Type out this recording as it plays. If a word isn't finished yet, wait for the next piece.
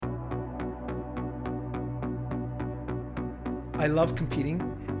I love competing,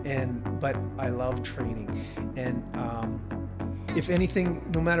 but I love training. And if anything,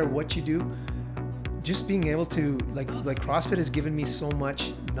 no matter what you do, just being able to like CrossFit has given me so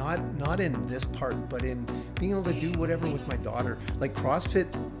much, not in this part, but in being able to do whatever with my daughter. Like CrossFit,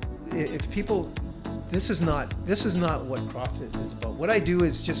 if people, this is not what CrossFit is about. What I do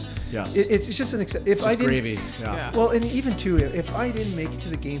is just, it's just if just I didn't, gravy. Yeah. Well, and even too, if I didn't make it to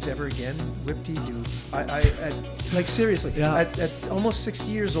the games ever again, whip-de-doo. I like seriously, at almost 60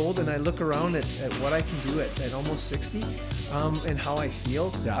 years old, and I look around at what I can do at almost 60, and how I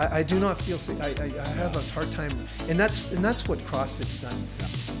feel. Yeah. I do not feel sick. I have a hard time, and that's what CrossFit's done. Yeah.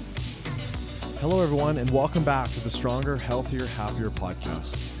 Hello, everyone, and welcome back to the Stronger, Healthier, Happier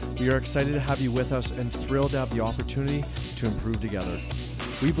podcast. We are excited to have you with us and thrilled to have the opportunity to improve together.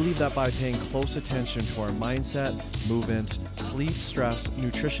 We believe that by paying close attention to our mindset, movement, sleep, stress,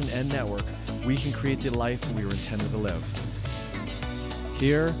 nutrition, and network, we can create the life we were intended to live.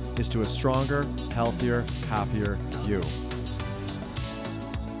 Here is to a stronger, healthier, happier you.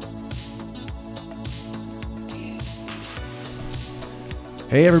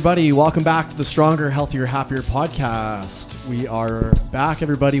 Hey everybody, welcome back to the Stronger, Healthier, Happier podcast. We are back,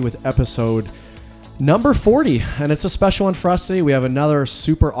 everybody, with episode number 40, and it's a special one for us today. We have another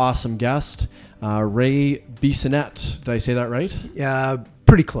super awesome guest, Ray Bissonette. Did I say that right? Yeah,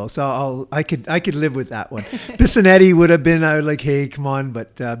 pretty close. I could live with that one. Bissonette would have been, I was like, hey, come on,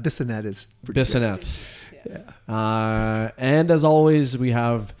 but Bissonette is pretty Bissonette. good. Yeah. And as always, we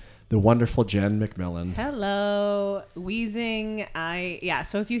have the wonderful Jen McMillan. Hello. Wheezing.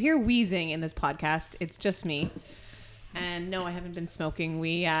 So if you hear wheezing in this podcast, it's just me. And no, I haven't been smoking.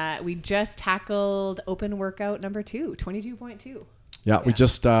 We just tackled open workout number 2, 22.2. Yeah, we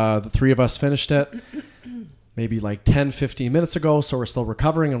just, the three of us finished it maybe like 10, 15 minutes ago. So we're still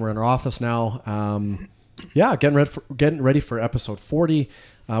recovering and we're in our office now. Getting ready for episode 40.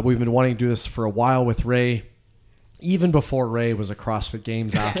 We've been wanting to do this for a while with Ray. Even before Ray was a CrossFit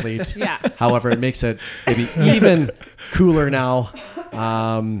Games athlete. Yeah. However, it makes it maybe even cooler now.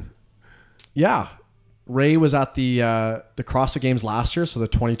 Ray was at the CrossFit Games last year, so the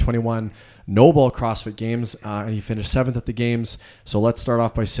 2021 Noble CrossFit Games, and he finished 7th at the Games. So let's start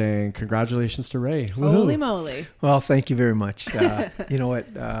off by saying congratulations to Ray. Woo-hoo. Holy moly. Well, thank you very much. You know what?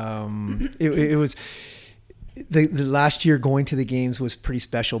 It was... The last year going to the games was pretty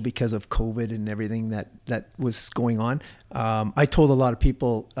special because of COVID and everything that was going on. I told a lot of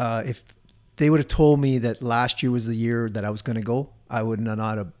people, if they would have told me that last year was the year that I was going to go, I would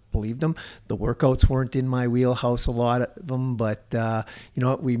not have believed them. The workouts weren't in my wheelhouse, a lot of them, but you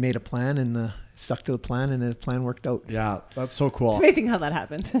know what? We made a plan and stuck to the plan, and the plan worked out. Yeah, that's so cool. It's amazing how that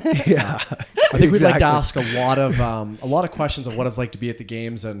happens. Yeah, I think we'd like to ask a lot of questions of what it's like to be at the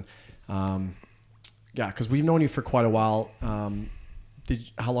games, and yeah, because we've known you for quite a while.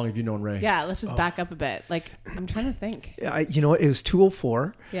 How long have you known Ray? Yeah, let's just back up a bit. Like, I'm trying to think. You know what? It was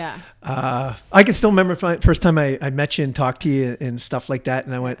 204. Yeah. I can still remember the first time I met you and talked to you and stuff like that.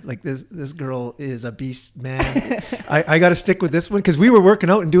 And I went like, this girl is a beast, man. I got to stick with this one because we were working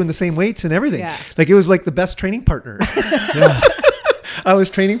out and doing the same weights and everything. Yeah. Like it was like the best training partner. Yeah. I was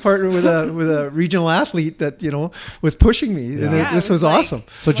training partner with a regional athlete that, was pushing me. Yeah. And this was awesome.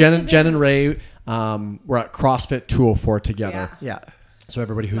 So Jen and Ray were at CrossFit 204 together. Yeah. So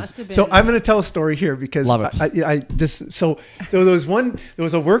everybody so I'm going to tell a story here because love it. So there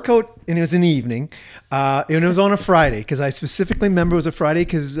was a workout and it was in the evening, and it was on a Friday because I specifically remember it was a Friday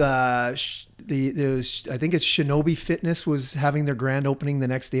because I think it's Shinobi Fitness was having their grand opening the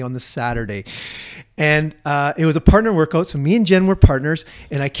next day on the Saturday, and it was a partner workout. So me and Jen were partners,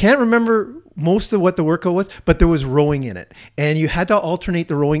 and I can't remember most of what the workout was, but there was rowing in it, and you had to alternate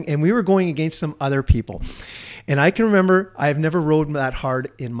the rowing, and we were going against some other people. And I can remember I've never rowed that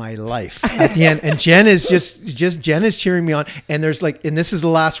hard in my life at the end. And Jen is Jen is cheering me on. And there's and this is the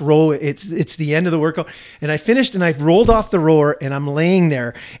last row. It's the end of the workout. And I finished and I rolled off the rower and I'm laying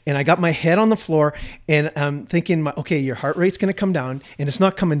there and I got my head on the floor and I'm thinking, okay, your heart rate's going to come down, and it's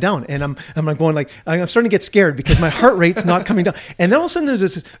not coming down. And I'm going I'm starting to get scared because my heart rate's not coming down. And then all of a sudden there's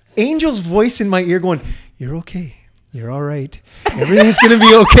this angel's voice in my ear going, "You're okay. You're all right. Everything's going to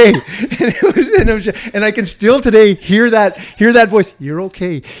be okay." And I can still today hear that voice. "You're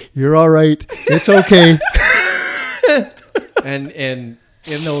okay. You're all right. It's okay." And in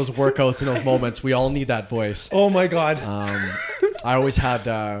those workouts, in those moments, we all need that voice. Oh my God. I always had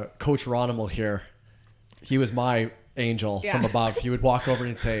Coach Ronimal here. He was my angel from above. He would walk over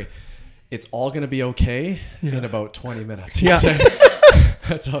and say, "It's all going to be okay in about 20 minutes." Yeah.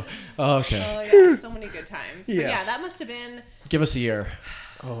 Okay. Oh yeah, so many good times. Yes. Yeah, that must have been. Give us a year.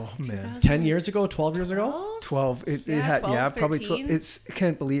 Oh man. 10 years ago, 12 years ago? 12. It Yeah, had 12, probably 13. 12. I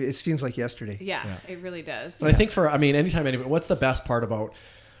can't believe it. It seems like yesterday. Yeah, it really does. But I think anytime anybody, what's the best part about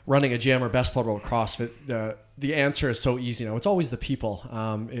running a gym or best part about CrossFit? The answer is so easy. It's always the people.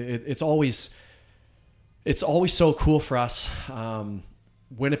 It's always so cool for us.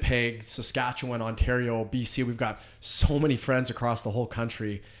 Winnipeg, Saskatchewan, Ontario, BC. We've got so many friends across the whole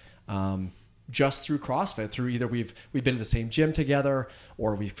country. Just through CrossFit, through either we've been in the same gym together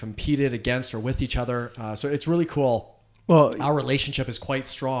or we've competed against or with each other. So it's really cool. Well, Our relationship is quite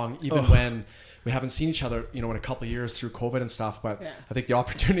strong, even when we haven't seen each other, in a couple of years through COVID and stuff. But I think the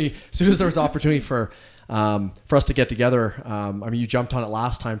opportunity, as soon as there was opportunity for us to get together, you jumped on it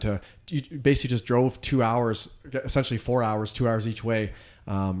last time you basically just drove 2 hours, essentially 4 hours, 2 hours each way,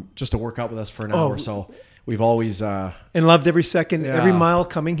 just to work out with us for an hour. So we've always and loved every second. Yeah. Every mile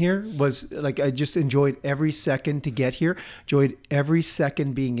coming here was like, I just enjoyed every second to get here. Enjoyed every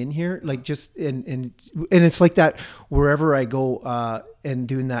second being in here. Like just and it's like that wherever I go and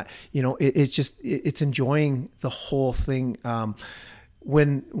doing that. It's enjoying the whole thing.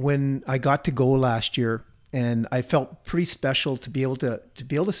 When I got to go last year, and I felt pretty special to be able to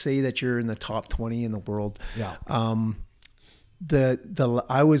say that you're in the top 20 in the world. Yeah. I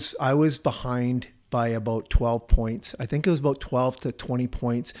was behind by about 12 points. I think it was about 12 to 20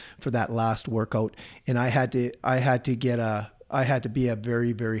 points for that last workout. And I had to be a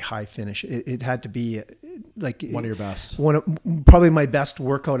very, very high finish. It had to be like one of your best, probably my best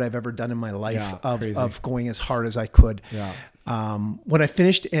workout I've ever done in my life of going as hard as I could. Yeah. When I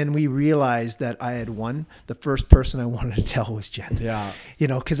finished and we realized that I had won, the first person I wanted to tell was Jen. Yeah.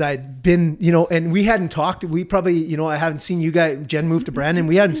 Because I'd been, and we hadn't talked. We probably, I haven't seen you guys. Jen moved to Brandon.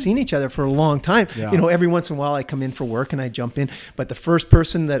 We hadn't seen each other for a long time. Yeah. Every once in a while I come in for work and I jump in. But the first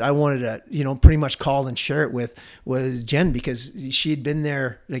person that I wanted to, pretty much call and share it with was Jen, because she'd been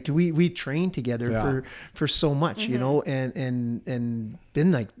there. Like we trained together for so much, and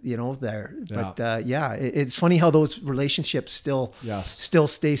been like, there. Yeah. But it's funny how those relationships still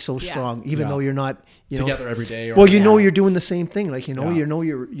stay so strong, even though you're not together every day. You're doing the same thing. Like,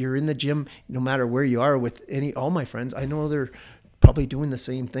 you're in the gym, no matter where you are with all my friends. I know they're probably doing the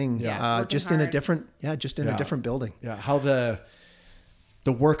same thing. Just hard. In a different building. Yeah. How the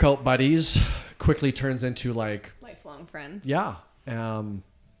workout buddies quickly turns into like lifelong friends. Yeah. And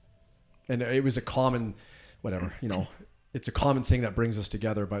it was a common, whatever, it's a common thing that brings us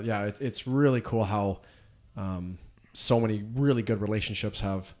together. But yeah, it's really cool how so many really good relationships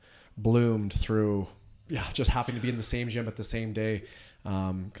have bloomed through just happening to be in the same gym at the same day.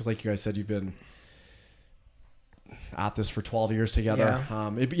 Because like you guys said, you've been at this for 12 years together.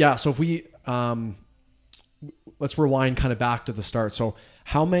 So if we let's rewind kind of back to the start. So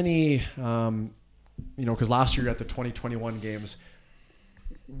how many because last year at the 2021 games,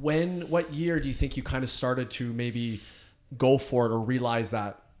 what year do you think you kind of started to maybe go for it or realize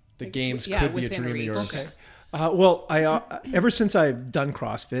that the games could be a dream of yours? Okay. Well, I ever since I've done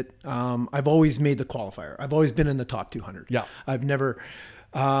CrossFit, I've always made the qualifier. I've always been in the top 200. Yeah. I've never,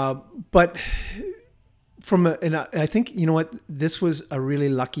 but and I think, this was a really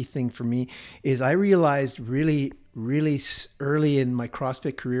lucky thing for me, is I realized really, really early in my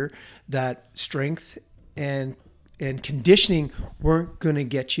CrossFit career that strength and conditioning weren't going to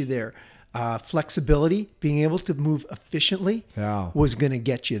get you there. Flexibility, being able to move efficiently, was going to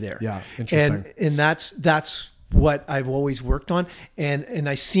get you there. Yeah, interesting. And that's what I've always worked on, and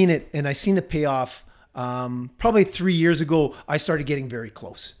I seen it, and I seen the payoff. Probably 3 years ago, I started getting very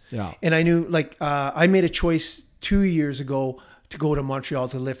close. Yeah, and I knew, I made a choice 2 years ago to go to Montreal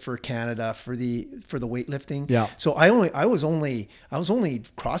to lift for Canada for the weightlifting. Yeah. So I was only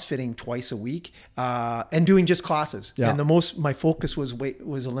CrossFitting twice a week, and doing just classes. Yeah. And my focus was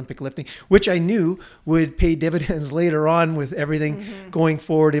Olympic lifting, which I knew would pay dividends later on with everything going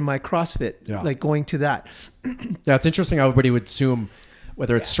forward in my CrossFit, like going to that. Yeah. It's interesting how everybody would assume,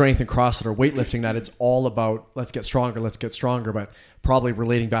 whether it's strength and CrossFit or weightlifting, that it's all about let's get stronger. But probably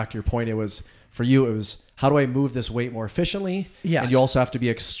relating back to your point, for you, it was how do I move this weight more efficiently? Yes. And you also have to be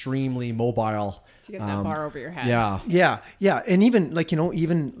extremely mobile to get that bar over your head. Yeah. And even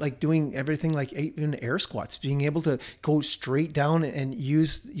doing everything, like even air squats, being able to go straight down and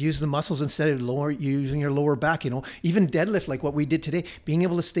use the muscles instead of using your lower back, even deadlift, like what we did today, being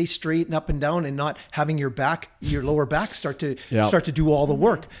able to stay straight and up and down and not having your lower back start to do all the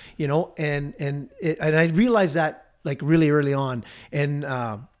work, and I realized that like really early on. And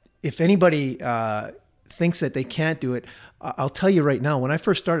if anybody thinks that they can't do it, I'll tell you right now, when I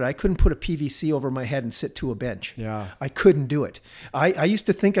first started, I couldn't put a PVC over my head and sit to a bench. Yeah. I couldn't do it. I used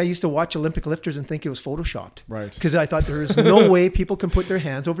to watch Olympic lifters and think it was photoshopped. Right. Because I thought there is no way people can put their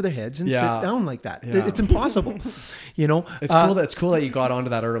hands over their heads and sit Yeah. down like that. Yeah. It's impossible. You know, It's cool that you got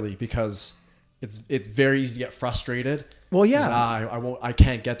onto that early, because it's very easy to get frustrated. Well, yeah. I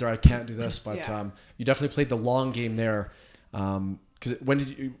can't get there. I can't do this. But Yeah. you definitely played the long game there. Because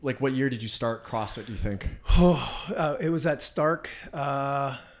what year did you start CrossFit, do you think? It was at Stark.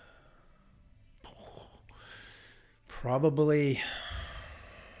 Probably,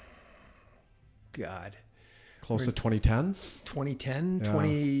 God, Close to 2010? 2010,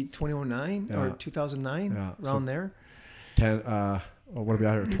 Yeah. 2009 Yeah. or 2009, Yeah. around there. 10, what are we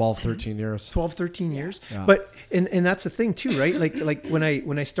at here? 12, 13 years. 12, 13 years. Yeah. But, and that's the thing too, right? Like when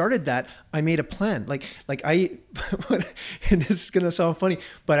I started that, I made a plan. Like I, and this is going to sound funny,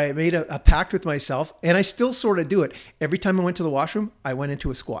 but I made a pact with myself, and I still sort of do it. Every time I went to the washroom, I went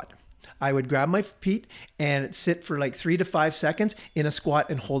into a squat. I would grab my feet and sit for like 3 to 5 seconds in a squat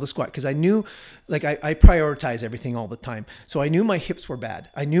and hold a squat. Because I knew, like I prioritize everything all the time. So I knew my hips were bad.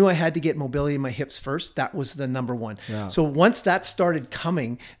 I knew I had to get mobility in my hips first. That was the number one. Yeah. So once that started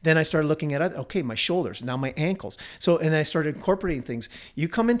coming, then I started looking at, okay, my shoulders, now my ankles. So, and I started incorporating things. You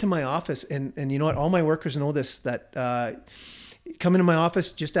come into my office and you know what, all my workers know this, that, come into my office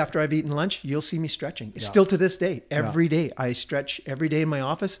just after I've eaten lunch, you'll see me stretching. It's still to this day. Every day I stretch every day in my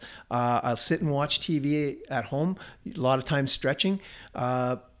office. I'll sit and watch TV at home. A lot of times stretching.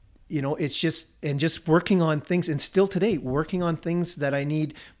 You know, it's just working on things, and still today working on things that I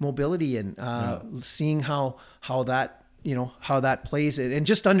need mobility in. Seeing how that, you know, how that plays it, and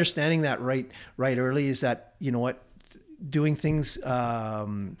just understanding that right early is that, you know what, doing things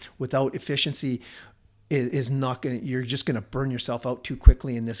without efficiency is not going to, you're just going to burn yourself out too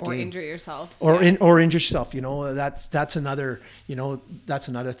quickly in this Or game. injure yourself. Or injure yourself. You know, that's another, you know, that's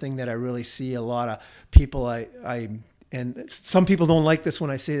another thing that I really see a lot of people. And some people don't like this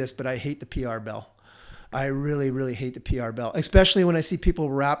when I say this, but I hate the PR bell. I really, really hate the PR bell, especially when I see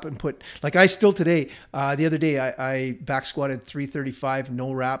people wrap and put, like I still today, the other day I back squatted 335,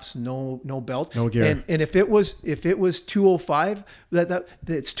 no wraps, no belt. No gear. And if it was 205, that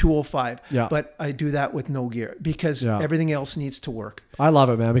it's 205. Yeah. But I do that with no gear because everything else needs to work. I love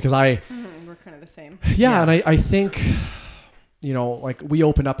it, man, because We're kind of the same. and I think, you know, like we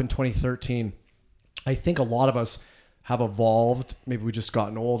opened up in 2013. I think a lot of us have evolved. Maybe we just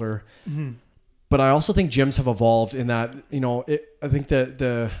gotten older. Mm-hmm. But I also think gyms have evolved in that, you know, I think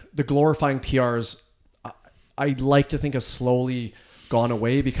the glorifying PRs, I like to think has slowly gone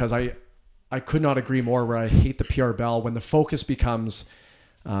away, because I could not agree more where I hate the PR bell when the focus becomes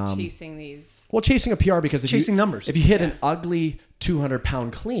Chasing these. well, chasing a PR, because Chasing numbers. If you hit an ugly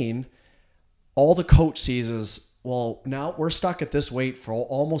 200-pound clean, all the coach sees is, well, now we're stuck at this weight for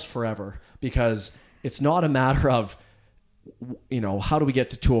almost forever, because it's not a matter of, you know, how do we get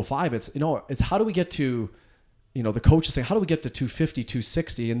to 205? It's, you know, it's how do we get to, you know, the coach is saying, how do we get to 250,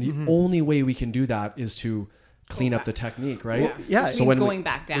 260? And the only way we can do that is to clean up the technique, right? Well, yeah. Which So means going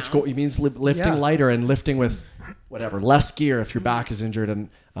back down. It means lifting lighter and lifting with whatever, less gear if your back is injured. And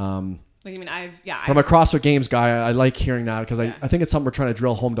Like, I mean, from a CrossFit Games guy, I like hearing that, because I think it's something we're trying to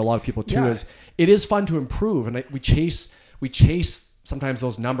drill home to a lot of people too. Is it is fun to improve, and we chase sometimes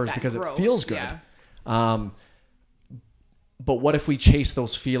those numbers that because growth, it feels good. Yeah. But what if we chase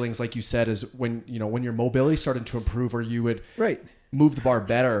those feelings, like you said, is when, you know, when your mobility started to improve, or you would move the bar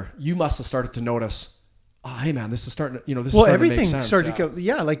better, you must have started to notice, oh, hey man, this is starting to, you know, this is starting everything to make sense. started to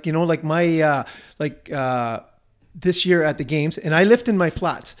go, like, you know, like my, this year at the games, and I lift in my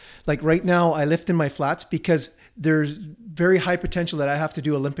flats. Like right now I lift in my flats because there's very high potential that I have to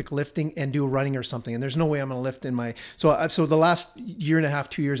do Olympic lifting and do running or something. And there's no way I'm going to lift in my, so the last year and a half,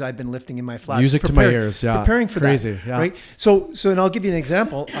 2 years, I've been lifting in my flats. Music to my ears. Yeah. Preparing for Crazy, that. yeah. Right. So, and I'll give you an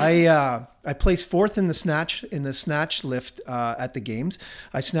example. I placed fourth in the snatch lift, at the games.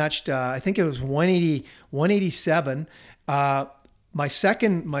 I snatched, I think it was 187. My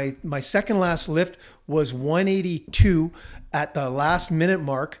second last lift was 182 at the last minute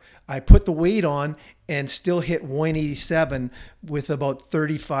mark. I put the weight on and still hit 187 with about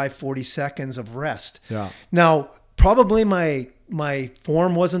 35, 40 seconds of rest. Yeah. Now, probably my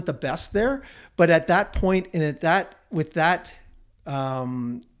form wasn't the best there, but at that point and with that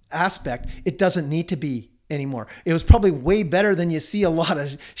aspect, it doesn't need to be anymore. It was probably way better than you see a lot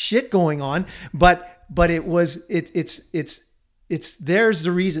of shit going on, but there's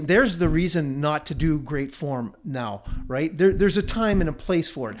the reason not to do great form now, right? There's a time and a place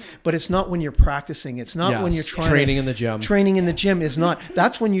for it, but it's not when you're practicing. It's not when you're training in the gym. Training in the gym is not.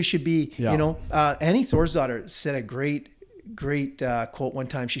 That's when you should be. You know, Annie Thorsdottir said a great quote one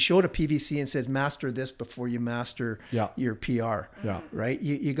time. She showed a PVC and says, master this before you master your PR. Yeah. Right.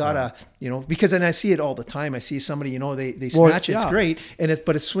 You gotta, because, and I see it all the time. I see somebody, they snatch it. It's great.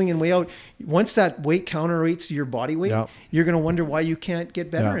 But it's swinging way out. Once that weight counterweights your body weight, you're going to wonder why you can't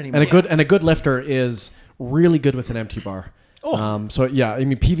get better anymore. And a good lifter is really good with an empty bar.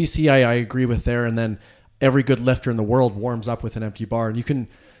 PVC, I agree with there. And then every good lifter in the world warms up with an empty bar, and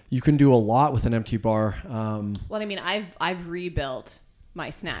you can do a lot with an empty bar. I've rebuilt my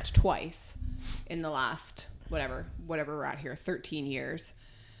snatch twice in the last whatever we're at here, 13 years.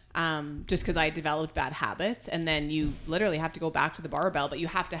 Just because I developed bad habits, and then you literally have to go back to the barbell, but you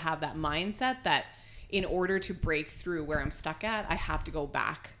have to have that mindset that in order to break through where I'm stuck at, I have to go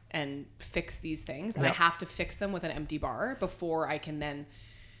back and fix these things, and I have to fix them with an empty bar before I can then,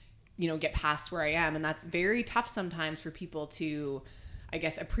 get past where I am. And that's very tough sometimes for people to, I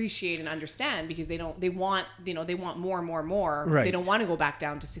guess, appreciate and understand, because they want more and more and more. Right. They don't want to go back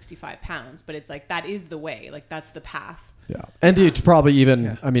down to 65 pounds, but it's like, that is the way, like that's the path. Yeah. And it's probably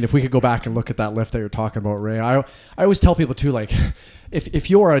even, if we could go back and look at that lift that you're talking about, Ray, I always tell people too, like if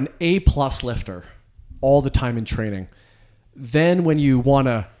you're an A+ lifter all the time in training, then when you want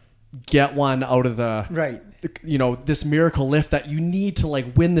to get one out of this miracle lift that you need to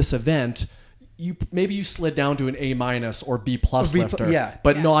like win this event, you slid down to an A- or B+ lifter,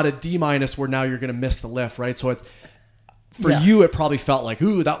 but not a D- where now you're going to miss the lift, right? So you, it probably felt like,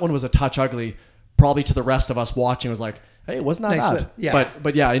 ooh, that one was a touch ugly. Probably to the rest of us watching, it was like, hey, it wasn't that bad. Lift. Yeah.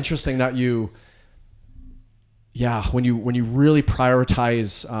 But interesting that when you really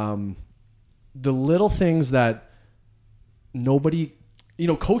prioritize the little things that nobody,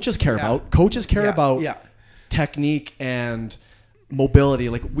 coaches care about. Coaches care about technique and mobility,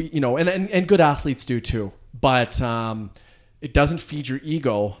 like and good athletes do too. But it doesn't feed your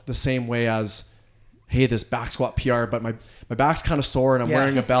ego the same way as, hey, this back squat PR, but my back's kind of sore and I'm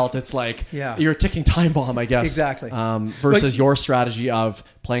wearing a belt. It's like you're a ticking time bomb, I guess. Exactly. Versus your strategy of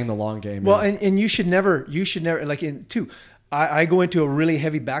playing the long game. Well, and you should never like I go into a really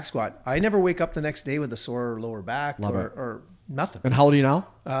heavy back squat. I never wake up the next day with a sore lower back or nothing. And how old are you now?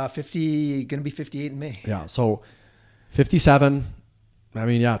 50, going to be 58 in May. Yeah. So 57.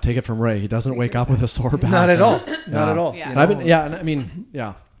 Take it from Ray. He doesn't wake up with a sore back. Not at all. Not at all. Yeah. I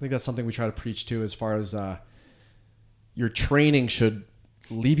think that's something we try to preach too, as far as your training should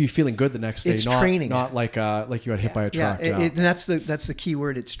leave you feeling good the next day. It's training. Not like you got hit by a truck. And that's the key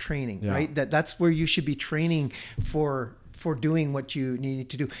word. It's training, right? That's where you should be training for doing what you need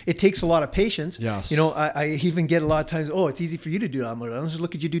to do. It takes a lot of patience. Yes. I even get a lot of times, it's easy for you to do. I'm just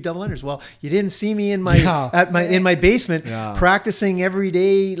look at you do double unders. Well, you didn't see me in my basement practicing every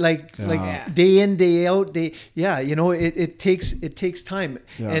day, like day in, day out. It takes time.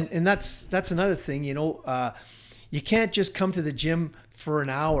 Yeah. And that's another thing, you can't just come to the gym for an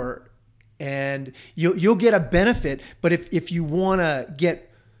hour and you'll get a benefit. But if you want to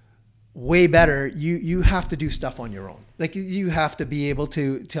get way better, you have to do stuff on your own. Like you have to be able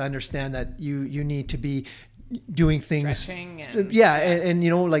to understand that you need to be doing things, stretching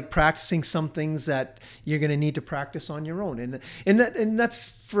and like practicing some things that you're going to need to practice on your own, and that's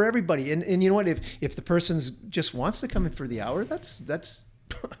for everybody. And you know what, if the person's just wants to come in for the hour, that's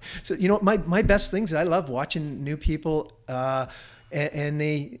so my best things, I love watching new people and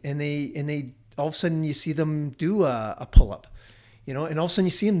they all of a sudden you see them do a pull-up, and all of a sudden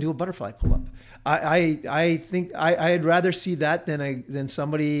you see them do a butterfly pull-up. I think I'd rather see that than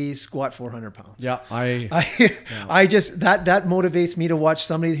somebody squat 400 pounds. Yeah, I just that motivates me to watch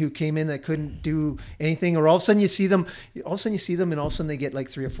somebody who came in that couldn't do anything, or all of a sudden you see them, and all of a sudden they get like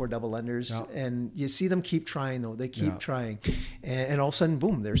 3 or 4 double unders, and you see them keep trying though. They keep trying, and all of a sudden,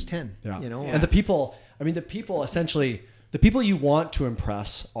 boom, there's 10. Yeah. And the people essentially, the people you want to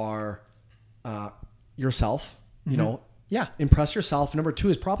impress are yourself. Impress yourself. Number 2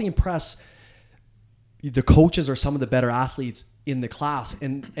 is probably impress the coaches or some of the better athletes in the class.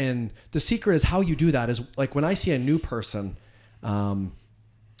 And the secret is how you do that is like when I see a new person,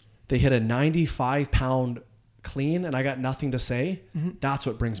 they hit a 95-pound clean and I got nothing to say. Mm-hmm. That's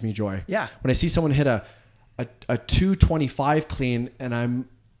what brings me joy. Yeah. When I see someone hit a 225 clean and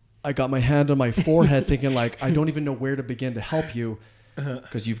I got my hand on my forehead thinking like, I don't even know where to begin to help you,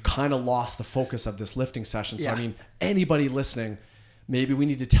 because you've kind of lost the focus of this lifting session. So, anybody listening, maybe we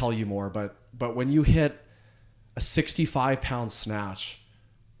need to tell you more, but when you hit a 65-pound snatch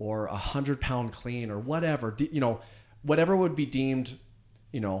or a 100-pound clean or whatever, whatever would be deemed,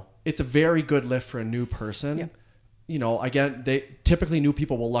 it's a very good lift for a new person. Yeah. Again, typically new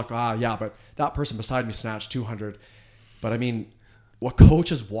people will look, but that person beside me snatched 200. But a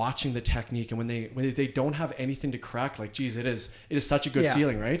coach is watching the technique, and when they don't have anything to correct, like, geez, it is such a good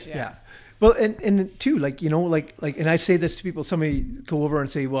feeling, right? Yeah. Well, and too, like, and I say this to people, somebody go over and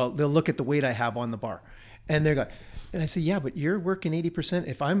say, well, they'll look at the weight I have on the bar, and they're going, and I say, yeah, but you're working 80%.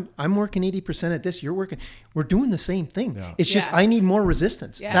 If I'm working 80% at this, we're doing the same thing. Yeah. It's just, I need more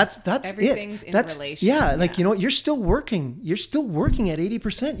resistance. Yes. That's everything's it. in relation. Yeah. Like, you're still working at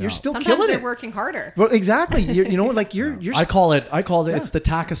 80%. You're still Sometimes killing they're it. working harder. Well, exactly. You're I call it, it's the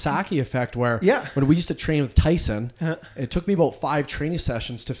Takasaki effect, where when we used to train with Tyson, it took me about 5 training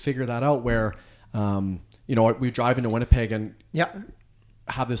sessions to figure that out, where, we drive into Winnipeg and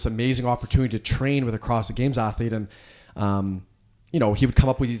have this amazing opportunity to train with a CrossFit Games athlete, and he would come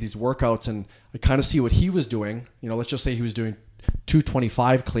up with these workouts, and I kind of see what he was doing. Let's just say he was doing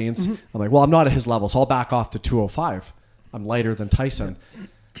 225 cleans. I'm like, well, I'm not at his level, so I'll back off to 205. I'm lighter than Tyson.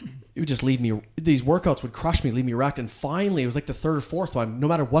 It would just leave me, these workouts would crush me, leave me wrecked. And finally, it was like the 3rd or 4th one, no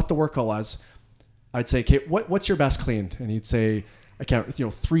matter what the workout was, I'd say, okay, what's your best clean? And he'd say, I can't,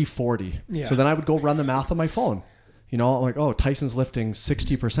 340. So then I would go run the math on my phone. I'm like, oh, Tyson's lifting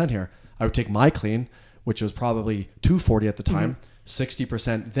 60% here. I would take my clean, which was probably 240 at the time,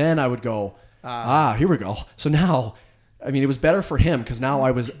 60%. Then I would go, here we go. So now, it was better for him because now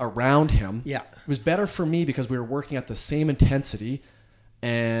I was around him. Yeah. It was better for me because we were working at the same intensity,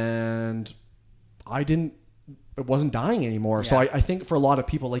 and it wasn't dying anymore. Yeah. So I think for a lot of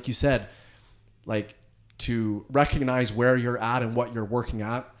people, like you said, like, to recognize where you're at and what you're working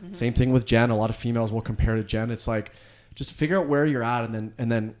at. Same thing with Jen. A lot of females will compare to Jen. It's like, just figure out where you're at and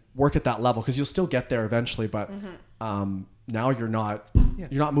then work at that level, because you'll still get there eventually. But now you're not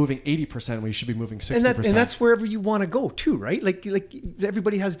moving 80% when you should be moving 60%. And that's wherever you want to go too, right? Like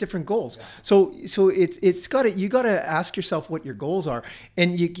everybody has different goals. So you got to ask yourself what your goals are,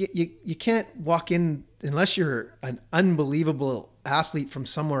 and you can't walk in unless you're an unbelievable athlete from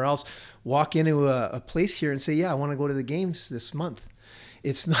somewhere else. Walk into a place here and say, yeah, I want to go to the games this month.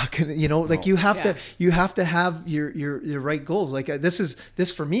 It's not gonna, you have to have your right goals. Like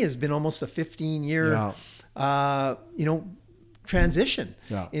this for me has been almost a 15-year, transition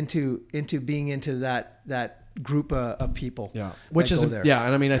into being into that group of people. Yeah, which is there. Yeah,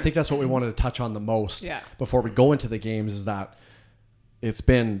 and I think that's what we wanted to touch on the most before we go into the games, is that it's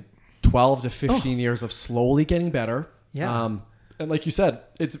been 12 to 15 years of slowly getting better. Yeah. And like you said,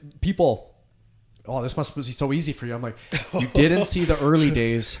 it's people, oh, this must be so easy for you. I'm like, you didn't see the early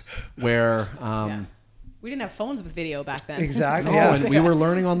days where... We didn't have phones with video back then. Exactly. No, and we were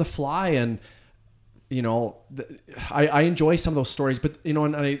learning on the fly, and, I enjoy some of those stories, but,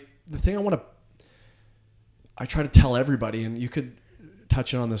 the thing I try to tell everybody, and you could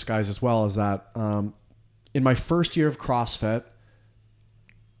touch on this, guys, as well, is that in my first year of CrossFit,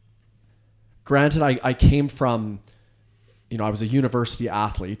 granted, I came from... I was a university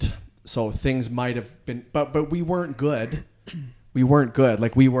athlete, so things might have been, but we weren't good. We weren't good.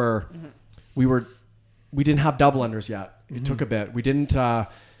 Like we didn't have double unders yet. It took a bit. We didn't,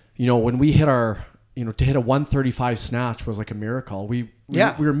 when we hit our, to hit a 135 snatch was like a miracle. We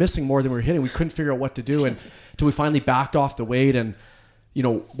were missing more than we were hitting. We couldn't figure out what to do, and until we finally backed off the weight and,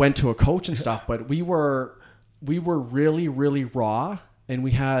 went to a coach and stuff. But we were really, really raw, and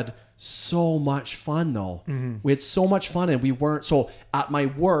we had so much fun though. We had so much fun, and we weren't, so at my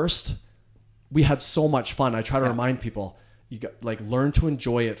worst, we had so much fun. I try to remind people, you got, learn to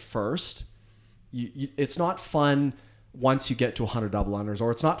enjoy it first. It's not fun once you get to 100 double unders,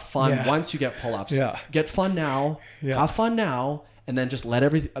 or it's not fun once you get pull-ups. Get fun now, have fun now, and then just let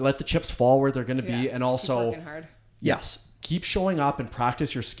the chips fall where they're going to be. And also, keep showing up and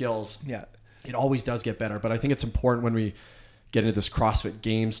practice your skills. It always does get better. But I think it's important when we get into this CrossFit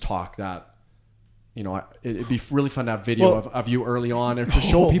Games talk that, it'd be really fun to have video of you early on, and to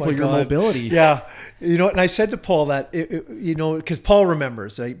show people your mobility. Yeah. And I said to Paul that, because Paul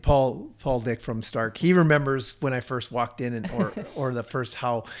remembers, right? Paul Dick from Stark, he remembers when I first walked in, or the first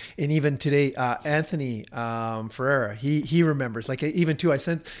how, and even today, Anthony Ferreira, he remembers. Like, even too, I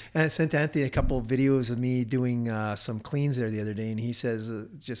sent Anthony a couple of videos of me doing some cleans there the other day, and he says,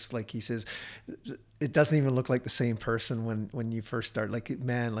 it doesn't even look like the same person when you first start. Like,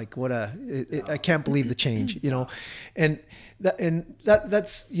 man, like I can't believe the change, and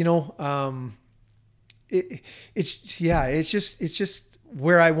that's, it's just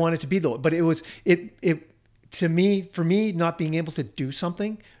where I want it to be though. But it was, for me, not being able to do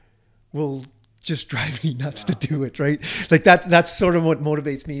something will just drive me nuts to do it, right? Like that's sort of what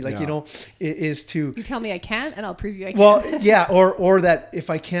motivates me. Like, is to, You tell me I can't, and I'll prove you I can. well, yeah, or that if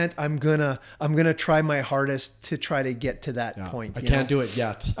I can't, I'm gonna try my hardest to try to get to that point. I can't do it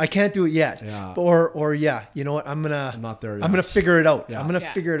yet. I can't do it yet. Yeah. Or yeah, you know what? I'm not there yet. I'm gonna figure it out. Yeah. I'm gonna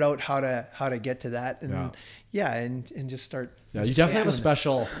figure it out how to get to that, and and just start. Yeah, you definitely have a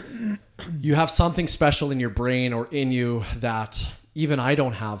special. You have something special in your brain or in you that even I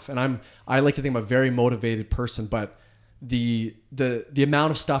don't have, and I like to think I'm a very motivated person, but the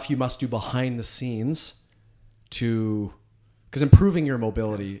amount of stuff you must do behind the scenes because improving your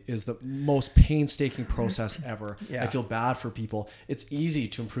mobility is the most painstaking process ever. I feel bad for people. It's easy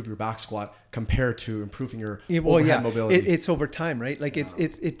to improve your back squat compared to improving your overhead mobility. It's over time, right? Like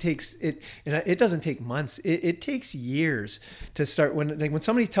it takes it, and it doesn't take months. It takes years to start. When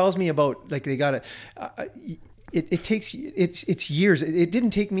somebody tells me about like they got it takes it's years. It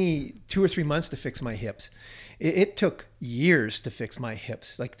didn't take me 2 or 3 months to fix my hips. It took years to fix my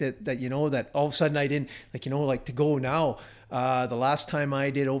hips. Like that that all of a sudden I didn't like to go now. The last time I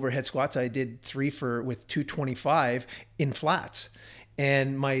did overhead squats, I did 3 with 225 in flats,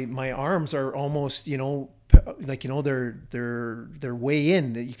 and my arms are almost they're way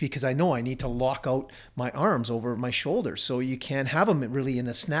in, because I know I need to lock out my arms over my shoulders, so you can't have them really in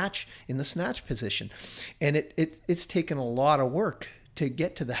the snatch position, and it's taken a lot of work to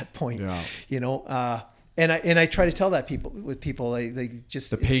get to that point. And I try to tell that people they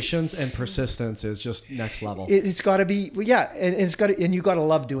just the patience and persistence is just next level. It's got to be and you got to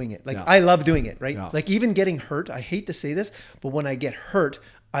love doing it. I love doing it, right? Like even getting hurt. I hate to say this, but when I get hurt,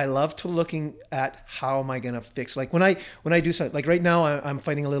 I love to looking at how am I going to fix. Like when I do something, like right now I'm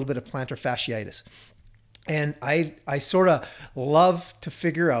fighting a little bit of plantar fasciitis, and I sort of love to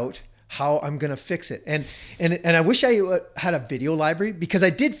figure out how I'm going to fix it. And I wish I had a video library, because I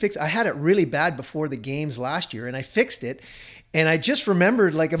had it really bad before the games last year, and I fixed it. And I just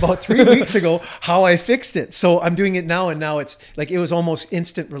remembered like about 3 weeks ago how I fixed it. So I'm doing it now. And now it's like, it was almost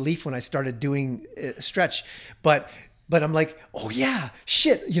instant relief when I started doing stretch, but I'm like, oh yeah,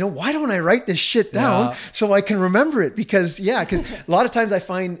 shit. Why don't I write this shit down so I can remember it? Because a lot of times I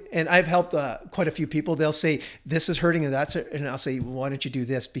find, and I've helped quite a few people, they'll say, this is hurting and that's it. And I'll say, well, why don't you do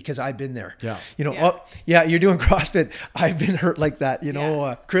this? Because I've been there. You're doing CrossFit. I've been hurt like that.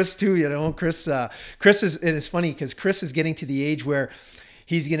 Chris too, Chris is, and it's funny because Chris is getting to the age where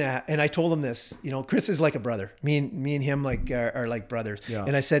he's gonna, and I told him this, Chris is like a brother. Me and him are like brothers. Yeah.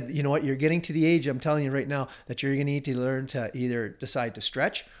 And I said, you know what, you're getting to the age, I'm telling you right now, that you're gonna need to learn to either decide to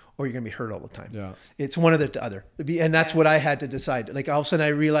stretch or you're gonna be hurt all the time. Yeah. It's one or the other. And that's what I had to decide. Like all of a sudden I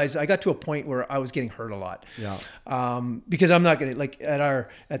realized I got to a point where I was getting hurt a lot. Yeah. Because I'm not gonna, like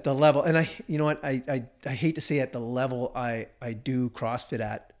at the level, and I hate to say at the level I do CrossFit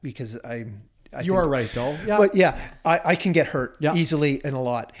at, because you are right though. Yeah. But I can get hurt easily and a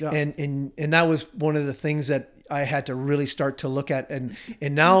lot. Yeah. And that was one of the things that I had to really start to look at. And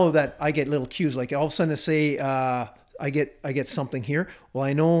now that I get little cues, like all of a sudden to say, I get something here. Well,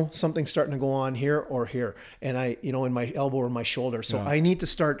 I know something's starting to go on here or here, and in my elbow or my shoulder. So I need to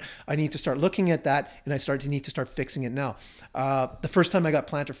start looking at that, and I need to start fixing it now. The first time I got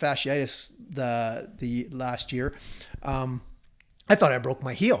plantar fasciitis the last year, I thought I broke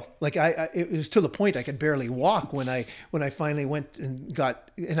my heel. Like it was to the point I could barely walk when I finally went and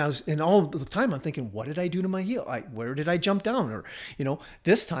all the time I'm thinking, what did I do to my heel? Where did I jump down? Or,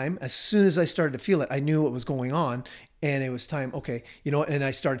 this time, as soon as I started to feel it, I knew what was going on, and it was time. Okay. And I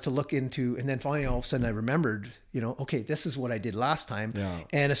started to look into, and then finally all of a sudden I remembered, okay, this is what I did last time. Yeah.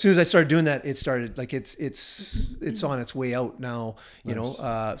 And as soon as I started doing that, it started like, it's on its way out now,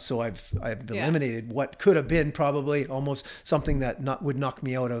 nice. So I've eliminated what could have been probably almost something that would knock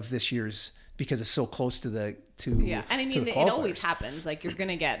me out of this year's, because it's so close to the and I mean it always happens. Like you're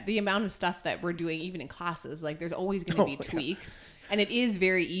gonna get the amount of stuff that we're doing even in classes, like there's always gonna be tweaks, and it is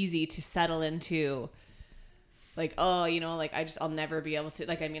very easy to settle into like, oh, like I'll never be able to,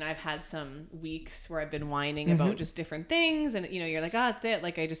 like, I mean, I've had some weeks where I've been whining about just different things, and you're like, oh, that's it.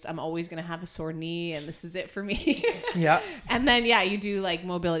 Like I'm always going to have a sore knee, and this is it for me. Yeah. And then, you do like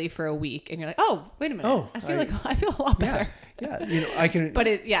mobility for a week, and you're like, oh, wait a minute. Oh, I feel a lot better. Yeah. I can,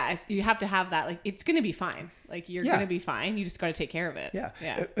 but you have to have that, like, it's going to be fine. Like you're going to be fine. You just got to take care of it. Yeah.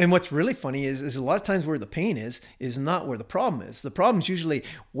 Yeah. And what's really funny is a lot of times where the pain is not where the problem is. The problem's usually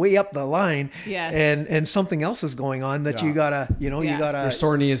way up the line. Yes. And something else is going on that you gotta, you gotta. Your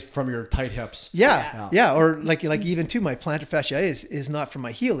sore knee is from your tight hips. Yeah. Or like even too, my plantar fasciitis is not from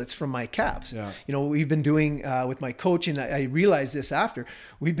my heel. It's from my calves. Yeah. We've been doing, with my coach, and I realized this after,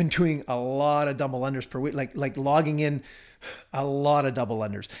 we've been doing a lot of double unders per week, like logging in a lot of double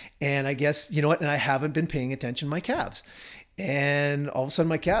unders. And I guess, you know what? And I haven't been paying attention to my calves. And all of a sudden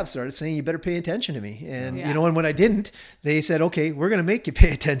my calves started saying, you better pay attention to me. And, Yeah. you know, and when I didn't, they said, okay, we're going to make you pay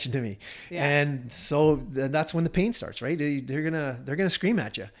attention to me. Yeah. And so that's when the pain starts, right? They're going to scream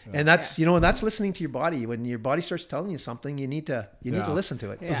at you. And that's, you know, and that's listening to your body. When your body starts telling you something, you need to listen to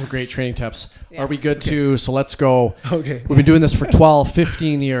it. Yeah. Those are great training tips. Yeah. Are we good to, so let's go. Okay. We've been doing this for 12,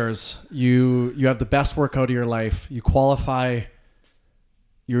 15 years. You have the best workout of your life. You qualify.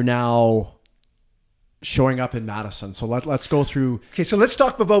 You're now showing up in Madison. So let's go through. Okay, so let's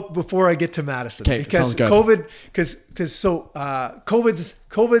talk about before I get to Madison. Okay, because sounds good. COVID, because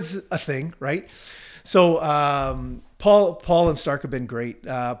COVID's a thing, right? So Paul and Stark have been great.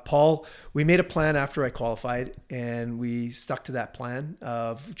 Paul, we made a plan after I qualified, and we stuck to that plan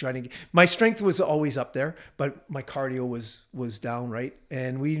of trying to. My strength was always up there, but my cardio was down, right?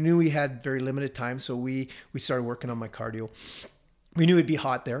 And we knew we had very limited time, so we started working on my cardio. We knew it'd be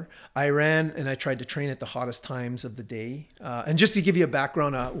hot there. I ran and I tried to train at the hottest times of the day. And just to give you a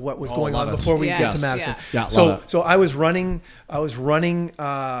background of what was going on love it. before we Yes. get to Madison. Yeah, love it. So I was running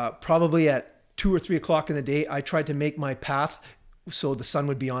probably at 2 or 3 o'clock in the day. I tried to make my path so the sun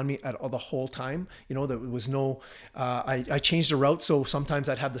would be on me the whole time. You know, there was no, I changed the route. So sometimes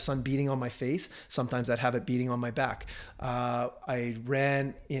I'd have the sun beating on my face. Sometimes I'd have it beating on my back. I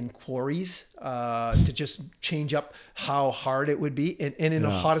ran in quarries to just change up how hard it would be and in the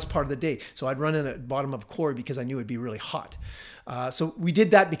hottest part of the day. So I'd run in at the bottom of a quarry because I knew it'd be really hot. So we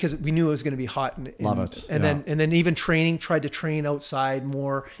did that because we knew it was going to be hot. Love it. And then even tried to train outside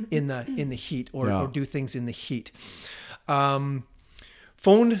more in the heat or do things in the heat.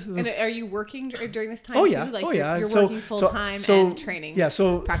 And are you working during this time Oh too? yeah, Like you're So- working full time so- and training. Yeah,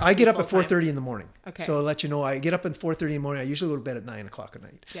 so practically I get up at full-time. 4:30 in the morning. Okay. So I'll let you know, I get up at 4:30 in the morning. I usually go to bed at 9 o'clock at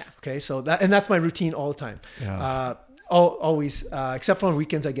night. Yeah. Okay, so that's my routine all the time. Yeah. Always, except for on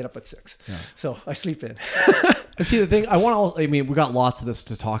weekends, I get up at 6. Yeah. So I sleep in. And see the thing, we got lots of this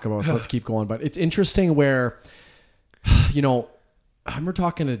to talk about, so let's keep going. But it's interesting where, you know, I remember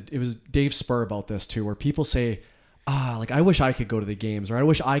talking it was Dave Spur about this too, where people say, like, I wish I could go to the games, or I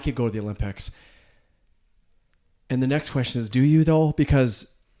wish I could go to the Olympics. And the next question is, do you though?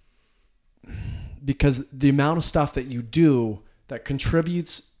 Because the amount of stuff that you do that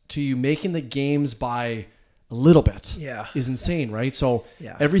contributes to you making the games by a little bit is insane, right? So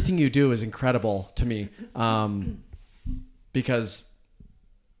everything you do is incredible to me, because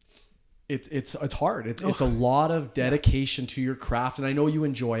it's hard. It's a lot of dedication to your craft, and I know you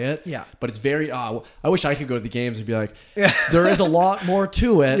enjoy it. Yeah. But it's very. I wish I could go to the games and be like, there is a lot more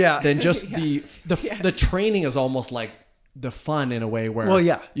to it than just the training is almost like the fun in a way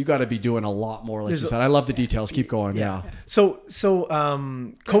where you got to be doing a lot more. Like you said, I love the details. Keep going. Yeah. So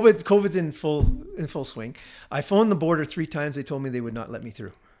COVID's in full swing. I phoned the border 3 times. They told me they would not let me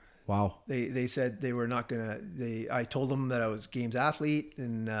through. Wow. They said they were not gonna. I told them that I was games athlete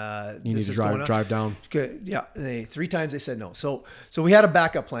and you need to drive down. Good. Yeah. 3 times they said no. So we had a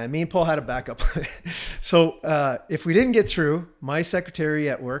backup plan. Me and Paul had a backup plan. So if we didn't get through, my secretary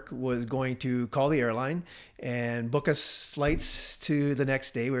at work was going to call the airline and book us flights to the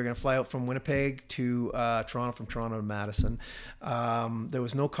next day. We were going to fly out from Winnipeg to Toronto, from Toronto to Madison. There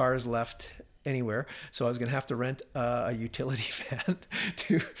was no cars left anywhere, so I was going to have to rent a utility van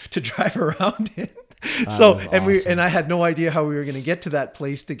to drive around in. And I had no idea how we were going to get to that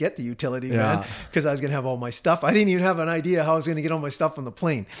place to get the utility van, because I was going to have all my stuff. I didn't even have an idea how I was going to get all my stuff on the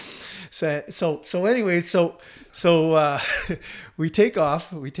plane. So we take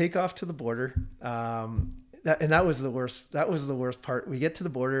off to the border. That was the worst. That was the worst part. We get to the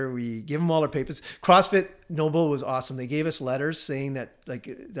border. We give them all our papers. CrossFit Noble was awesome. They gave us letters saying that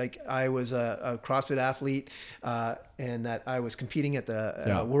like I was a CrossFit athlete, and that I was competing at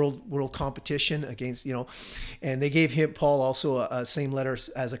the world competition against, you know, and they gave Paul also a same letters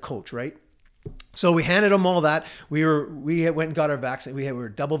as a coach, right? So we handed them all that. We went and got our vaccine. We were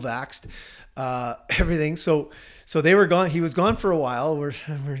double vaxxed. Everything. So they were gone. He was gone for a while. We're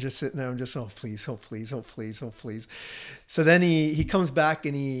just sitting there. I'm just, oh please. So then he comes back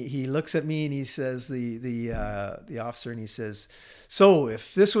and he looks at me and he says, the officer, and he says, so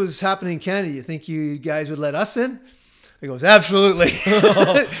if this was happening in Canada, you think you guys would let us in? He goes, absolutely.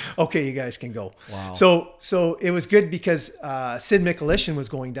 Okay, you guys can go. Wow. So it was good because Sid Mikulishin was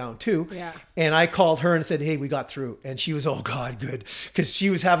going down too. Yeah. And I called her and said, hey, we got through. And she was, oh God, good. Because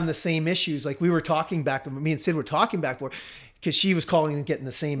she was having the same issues. Like we were talking back, me and Sid were talking back for, because she was calling and getting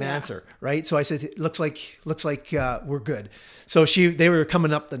the same answer, right? So I said, it looks like we're good. So they were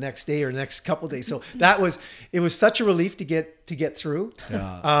coming up the next day or next couple of days. So it was such a relief to get through.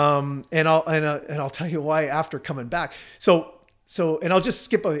 Yeah. And I'll tell you why after coming back. So and I'll just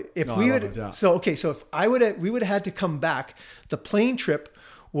skip we would have had to come back. The plane trip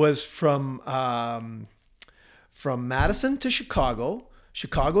was from Madison to Chicago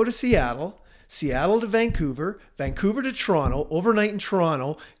to Seattle to Vancouver to Toronto, overnight in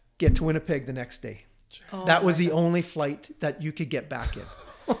Toronto, get to Winnipeg the next day. That was the only flight that you could get back in.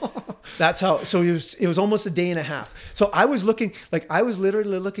 That's how. So it was almost a day and a half. So I was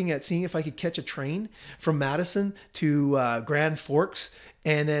literally looking at seeing if I could catch a train from Madison to Grand Forks,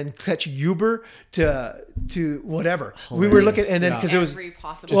 and then catch Uber to whatever. Hilarious. We were looking, and then because it was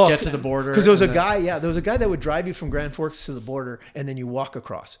just get to the border. Because there was a guy, there was a guy that would drive you from Grand Forks to the border, and then you walk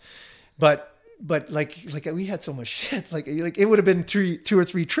across. But like we had so much shit. Like it would have been 2 or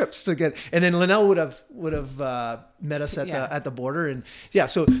 3 trips to get, and then Linnell would have met us at the border, and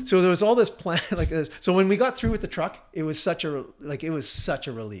so there was all this plan like this. So when we got through with the truck, it was such a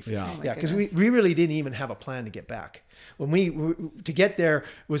relief. Because we really didn't even have a plan to get back. When to get there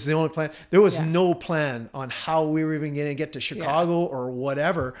was the only plan. There was no plan on how we were even going to get to Chicago or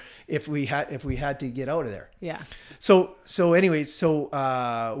whatever if we had to get out of there. Yeah. So anyways,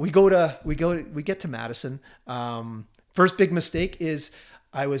 we get to Madison. First big mistake is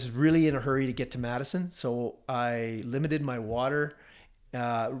I was really in a hurry to get to Madison, so I limited my water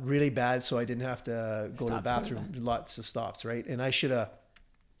really bad, so I didn't have to go to the bathroom. Lots of stops, right? And I should have.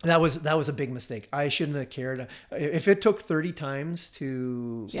 That was a big mistake. I shouldn't have cared. If it took 30 times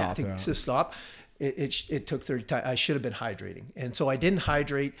to stop, it took 30 times. I should have been hydrating. And so I didn't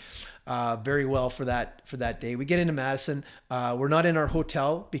hydrate very well for that day. We get into Madison. We're not in our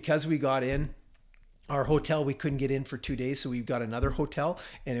hotel because we got in. Our hotel, we couldn't get in for 2 days, so we got another hotel,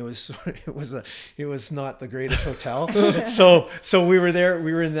 and it was not the greatest hotel. so we were there.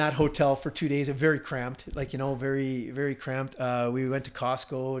 We were in that hotel for 2 days, and very cramped, very very cramped. We went to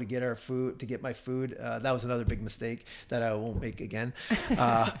Costco to get my food. That was another big mistake that I won't make again.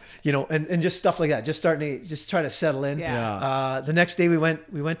 And just stuff like that. Just try to settle in. Yeah. The next day we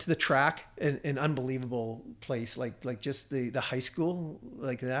went to the track, an unbelievable place, like just the high school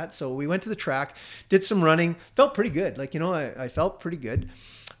like that. So we went to the track, did some running, felt pretty good. I felt pretty good.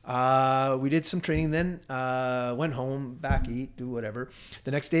 We did some training, then went home, back, eat, do whatever. The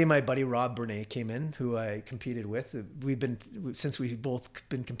next day, my buddy Rob Bernay came in, who I competed with. Since we've both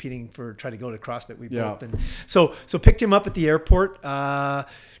been competing try to go to CrossFit, we've both been. So picked him up at the airport,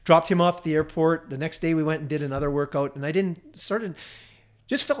 dropped him off at the airport. The next day we went and did another workout, and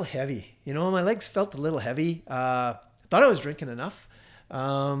just felt heavy. My legs felt a little heavy. Thought I was drinking enough.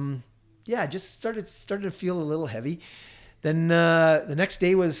 Just started to feel a little heavy. Then the next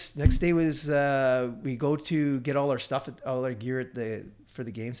day was we go to get all our stuff, all our gear for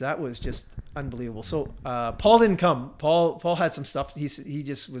the games. That was just unbelievable. So Paul didn't come. Paul had some stuff. He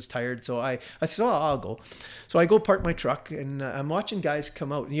just was tired. So I said, I'll go. So I go park my truck, and I'm watching guys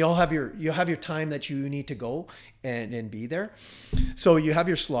come out. And you have your time that you need to go and be there. So you have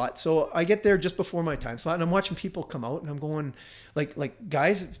your slot. So I get there just before my time slot, and I'm watching people come out, and I'm going like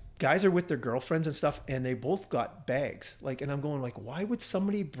guys are with their girlfriends and stuff, and they both got bags. And I'm going why would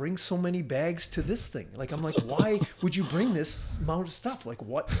somebody bring so many bags to this thing? I'm like, why would you bring this amount of stuff?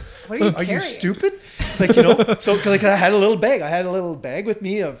 What are you are you stupid? So I had a little bag. I had a little bag with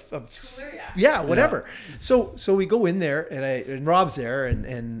me of whatever. Yeah. So we go in there, and Rob's there,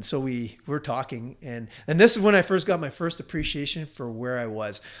 and so we're talking, and this is when I first got my first appreciation for where I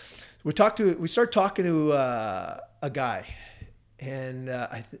was. We start talking to a guy. And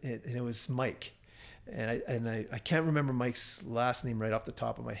it was Mike, and I can't remember Mike's last name right off the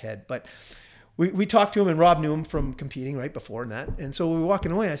top of my head, but we talked to him, and Rob knew him from competing right before that, and so we were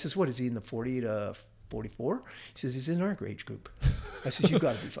walking away. I says, "What is he in the 40 to 44?" He says, "He's in our age group." I says, "You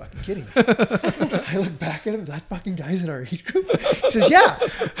got to be fucking kidding me." I look back at him. That fucking guy's in our age group. He says, "Yeah."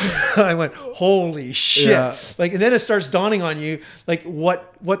 I went, "Holy shit!" Yeah. And then it starts dawning on you,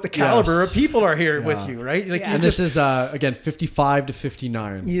 what the caliber of people are here with you, right? And this is again 55 to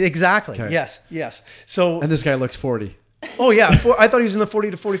 59. Exactly. Okay. Yes. So. And this guy looks 40. Oh yeah, I thought he was in the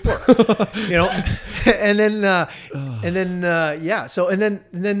 40 to 44. And then So and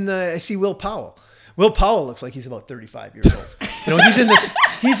then I see Will Powell. Will Powell looks like he's about 35 years old.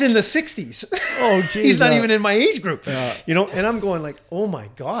 He's in the 60s. Oh, geez. He's not even in my age group. Yeah. And I'm going oh my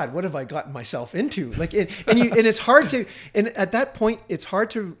God, what have I gotten myself into? And it's hard to, and at that point, it's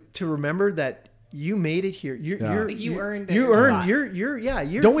hard to remember that you made it here. Like you earned it. You earned. spot.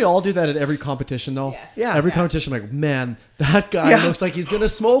 You're. Don't we all do that at every competition though? Yes. Yeah. Every Yeah. competition, like, man, that guy Yeah. looks like he's gonna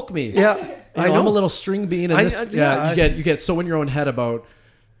smoke me. Yeah. You know, I'm a little string bean, and you get so in your own head about.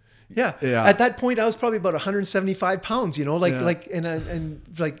 Yeah. Yeah. At that point, I was probably about 175 pounds. You know, Yeah.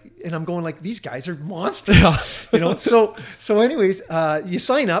 and I'm going like, these guys are monsters. Yeah. You know. So anyways, you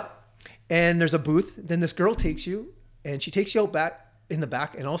sign up, and there's a booth. Then this girl takes you, and she takes you out back in the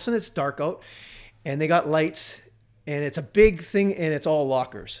back, and all of a sudden it's dark out, and they got lights, and it's a big thing, and it's all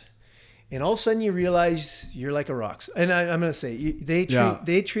lockers. And all of a sudden you realize you're like a rock star. And I'm going to say,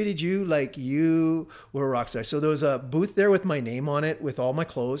 they treated you like you were a rock star. So there was a booth there with my name on it, with all my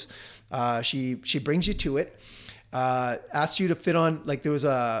clothes. She brings you to it, asked you to fit on, like there was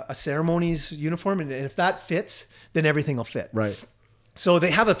a ceremonies uniform. And if that fits, then everything will fit. Right. So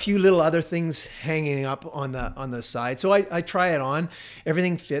they have a few little other things hanging up on the side. So I try it on,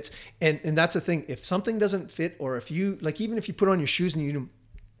 everything fits. And that's the thing. If something doesn't fit, or if you, like, even if you put on your shoes and you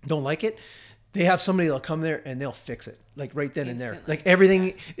don't like it, they have somebody that'll come there and they'll fix it, like right then and there. Instantly. Like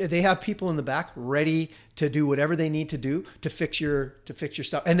everything, they have people in the back ready to do whatever they need to do to fix your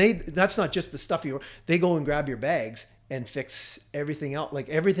stuff. And that's not just the stuff they go and grab your bags and fix everything out. Like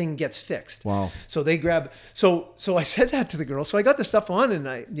everything gets fixed. Wow. So they grab, so I said that to the girl. So I got the stuff on, and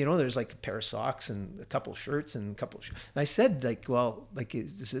there's like a pair of socks and a couple of shirts and and I said, like, well, like,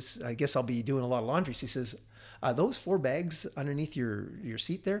 is this, I guess I'll be doing a lot of laundry. She says, those 4 bags underneath your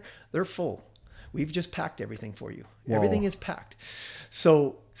seat there, they're full. We've just packed everything for you. Whoa. Everything is packed.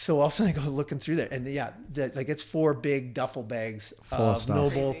 So all of a sudden I go looking through there, and like it's 4 big duffel bags Full of of stuff.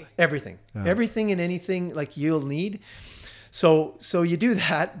 Noble, Crazy. everything, Yeah. everything and anything like you'll need. So you do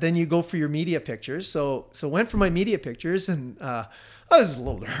that, then you go for your media pictures. So went for my media pictures, and I was a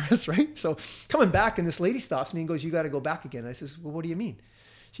little nervous, right? So coming back, and this lady stops me and goes, "You got to go back again." I says, "Well, what do you mean?"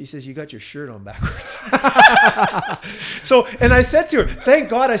 She says, "You got your shirt on backwards." So, and I said to her, "Thank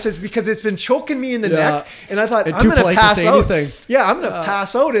God," I says, "because it's been choking me in the neck." And I thought, And I'm too going to polite to pass say out. anything. Yeah, I'm going to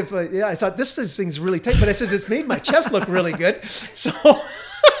pass out if I thought this thing's really tight. But I says, it's made my chest look really good.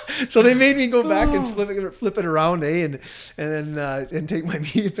 So they made me go back and flip it around, and then take my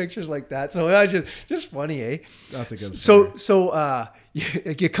media pictures like that. So I just funny, eh? That's a good story. So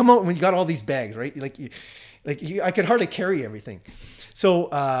you come out when you got all these bags, right? I could hardly carry everything. So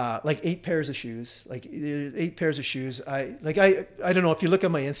like 8 pairs of shoes, like 8 pairs of shoes. I don't know if you look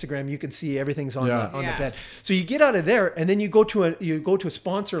at my Instagram, you can see everything's on the bed. So you get out of there, and then you go to a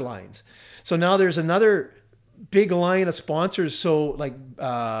sponsor lines. So now there's another big line of sponsors. So like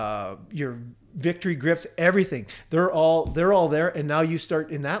your Victory grips, everything, they're all there, and now you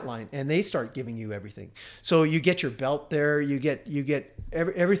start in that line, and they start giving you everything. So you get your belt there, you get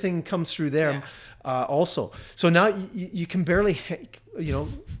everything comes through them. Also, so now you can barely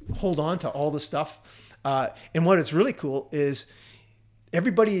hold on to all the stuff, and what is really cool is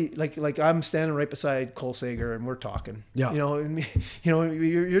everybody, like I'm standing right beside Cole Sager, and we're talking. Yeah.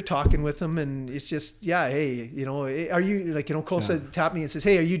 You're talking with him, and it's just, hey, are you, like, Cole said, tapped me and says,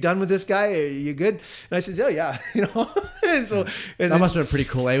 "Hey, are you done with this guy? Are you good?" And I says, "Oh yeah." So, that must have been pretty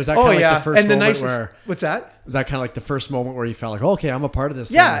cool. Was that kind of like the first moment where? What's that? Was that kind of like the first moment where you felt like, okay, I'm a part of this?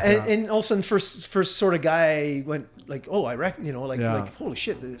 Yeah, and all of a sudden, first sort of guy went like, "Oh, I reckon," like holy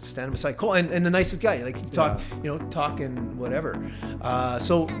shit, standing beside Cole, and the nicest guy, like talking whatever.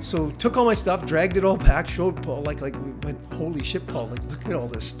 So took all my stuff, dragged it all back, showed Paul, like we went, "Holy shit, Paul! Like, look at all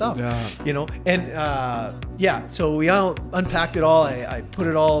this stuff." And so we all unpacked it all. I put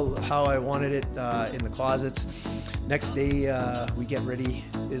it all how I wanted it in the closets. Next day we get ready.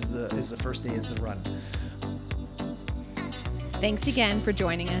 Is the first day is the run. Thanks again for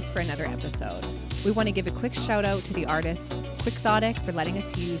joining us for another episode. We want to give a quick shout out to the artist Quixotic for letting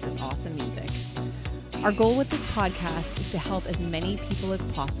us use this awesome music. Our goal with this podcast is to help as many people as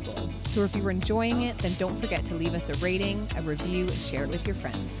possible. So if you're enjoying it, then don't forget to leave us a rating, a review, and share it with your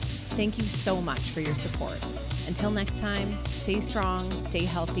friends. Thank you so much for your support. Until next time, stay strong, stay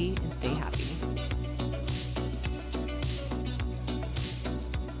healthy, and stay happy.